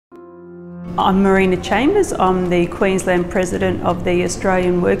I'm Marina. I'm the Queensland President of the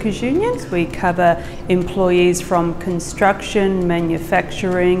Australian Workers Union. We cover employees from construction,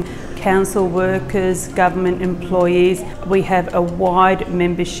 manufacturing, council workers, government employees. We have a wide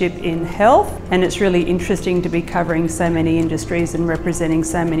membership in health, and it's really interesting to be covering so many industries and representing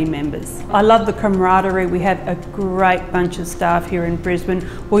so many members. I love the camaraderie. We have a great bunch of staff here in Brisbane.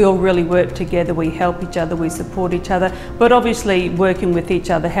 We all really work together, we help each other, we support each other, but obviously working with each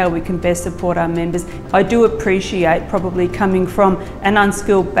other, how we can best support our members. I do appreciate probably coming from an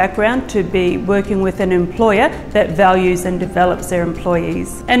unskilled background to be working with an employer that values and develops their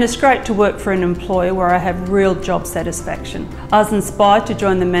employees. And it's great to work for an employer where I have real job satisfaction. I was inspired to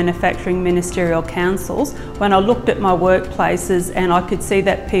join the Manufacturing Ministerial Councils when I looked at my workplaces and I could see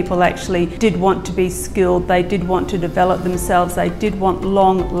that people actually did want to be skilled, they did want to develop themselves, they did want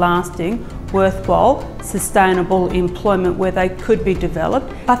long-lasting, worthwhile, sustainable employment where they could be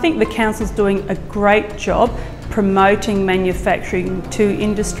developed. I think the council's doing a great job promoting manufacturing to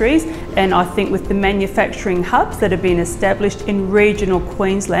industries, and I think with the manufacturing hubs that have been established in regional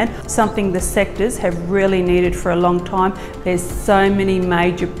Queensland, something the sectors have really needed for a long time. There's so many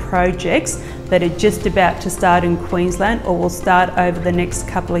major projects that are just about to start in Queensland or will start over the next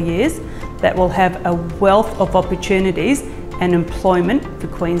couple of years that will have a wealth of opportunities and employment for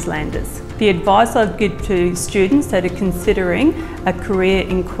Queenslanders. The advice I'd give to students that are considering a career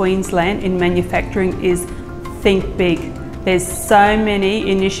in Queensland in manufacturing is think big. There's so many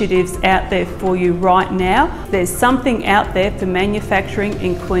initiatives out there for you right now. There's something out there for manufacturing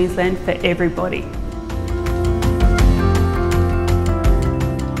in Queensland for everybody.